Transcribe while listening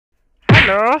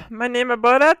Hello, my name is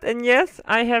Borat, and yes,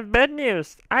 I have bad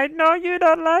news. I know you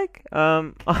don't like.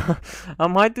 I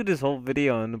might do this whole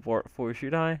video on the board for,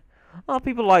 should I? Oh,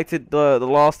 people liked it the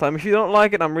last time. If you don't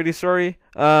like it, I'm really sorry.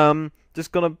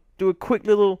 Just gonna do a quick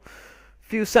little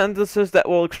few sentences that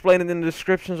will explain it in the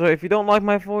description. So if you don't like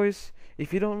my voice,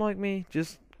 if you don't like me,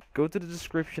 just go to the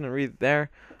description and read it there.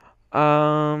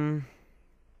 No,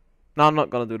 I'm not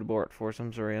gonna do the board force.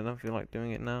 I'm sorry, I don't feel like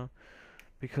doing it now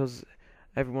because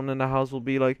everyone in the house will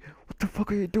be like, "What the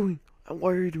fuck are you doing? And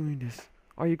why are you doing this?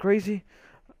 Are you crazy?"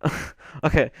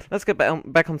 Okay, let's get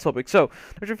back on topic. So,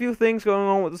 there's a few things going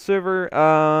on with the server.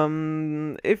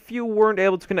 If you weren't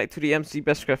able to connect to the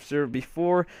McBestCraft server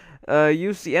before,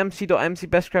 use the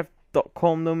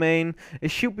mc.mcbestcraft.com domain.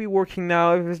 It should be working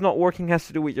now. If it's not working, it has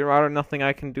to do with your router. Nothing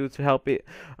I can do to help it.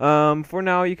 For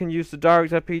now, you can use the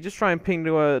direct IP. Just try and ping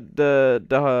to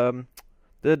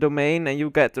the domain, and you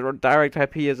get the direct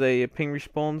IP as a ping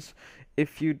response.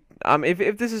 If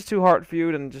this is too hard for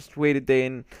you, then just wait a day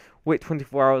and wait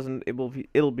 24 hours, and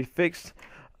it'll be fixed.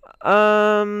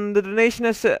 The donation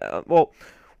has well,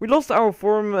 we lost our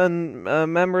forum and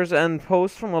members and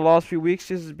posts from the last few weeks.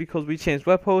 This is because we changed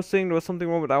web hosting. There was something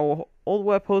wrong with our old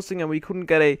web hosting, and we couldn't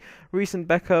get a recent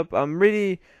backup. I'm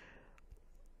really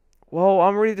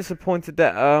disappointed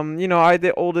that I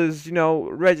did all this,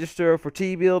 register for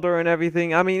T-Builder and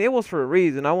everything. I mean, it was for a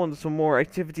reason. I wanted some more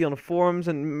activity on the forums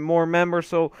and more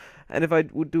members, and if I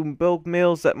would do bulk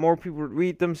mails, that more people would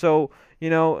read them, so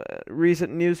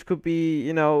recent news could be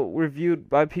reviewed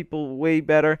by people way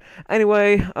better.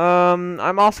 Anyway,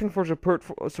 I'm asking for support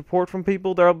from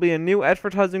people. There'll be a new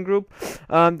advertising group.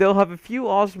 They'll have a few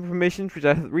awesome permissions, which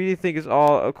I really think is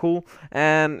all cool,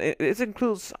 and it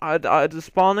includes the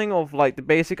spawning of like the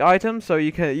basic items, so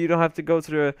you don't have to go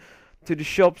to the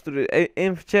shops, to the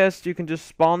inf chest. You can just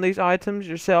spawn these items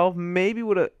yourself, maybe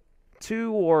with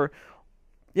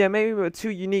maybe with 2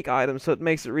 unique items, so it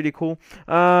makes it really cool.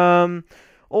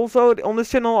 Also, on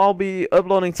this channel, I'll be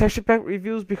uploading texture pack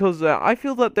reviews because I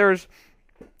feel that there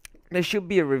should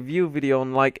be a review video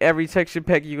on like every texture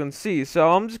pack you can see.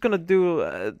 So I'm just gonna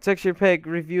do texture pack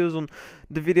reviews on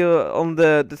the video on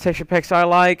the texture packs I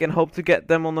like, and hope to get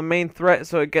them on the main thread,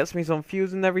 so it gets me some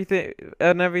views and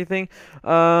everything.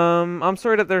 I'm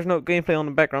sorry that there's no gameplay on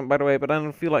the background, by the way, but I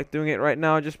don't feel like doing it right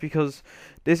now, just because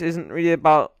this isn't really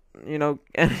about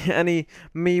any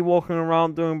me walking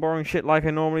around doing boring shit like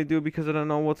I normally do, because I don't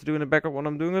know what to do in the background when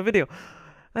I'm doing a video.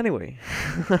 Anyway.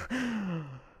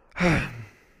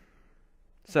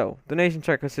 So, donation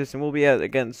tracker system will be out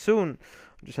again soon.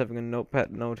 I'm just having a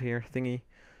notepad note here thingy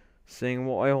saying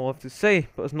what I all have to say,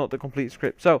 but it's not the complete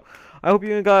script. So, I hope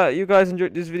you guys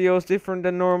enjoyed this video. It's different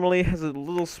than normally. It has a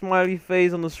little smiley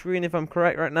face on the screen, if I'm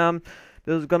correct right now.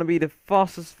 This is gonna be the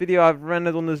fastest video I've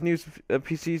rendered on this new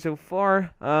PC so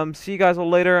far. See you guys all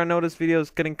later. I know this video is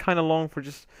getting kind of long for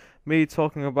just me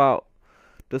talking about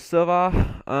the server.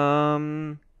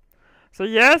 So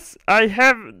yes, I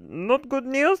have not good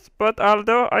news, but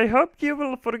although I hope you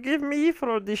will forgive me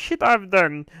for the shit I've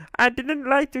done. I didn't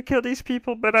like to kill these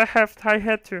people, but I had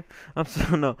to.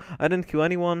 No, I didn't kill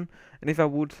anyone, and if I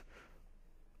would,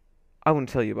 I wouldn't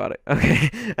tell you about it.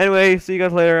 Okay. Anyway, see you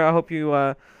guys later. I hope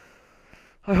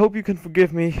you can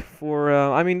forgive me for,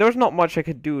 I mean, there's not much I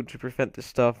could do to prevent this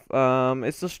stuff.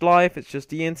 It's just life, it's just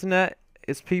the internet,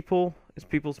 it's people, it's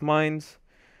people's minds,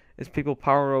 it's people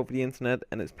power over the internet,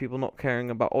 and it's people not caring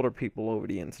about other people over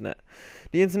the internet.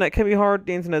 The internet can be hard,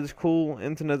 the internet is cool,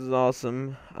 internet is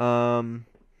awesome. I'm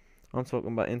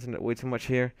talking about internet way too much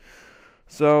here.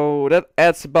 So, that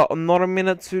adds about another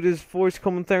minute to this voice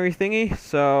commentary thingy,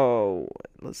 so,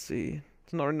 let's see.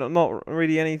 Not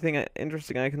really anything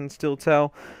interesting I can still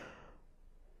tell.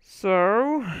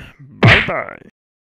 So, bye bye.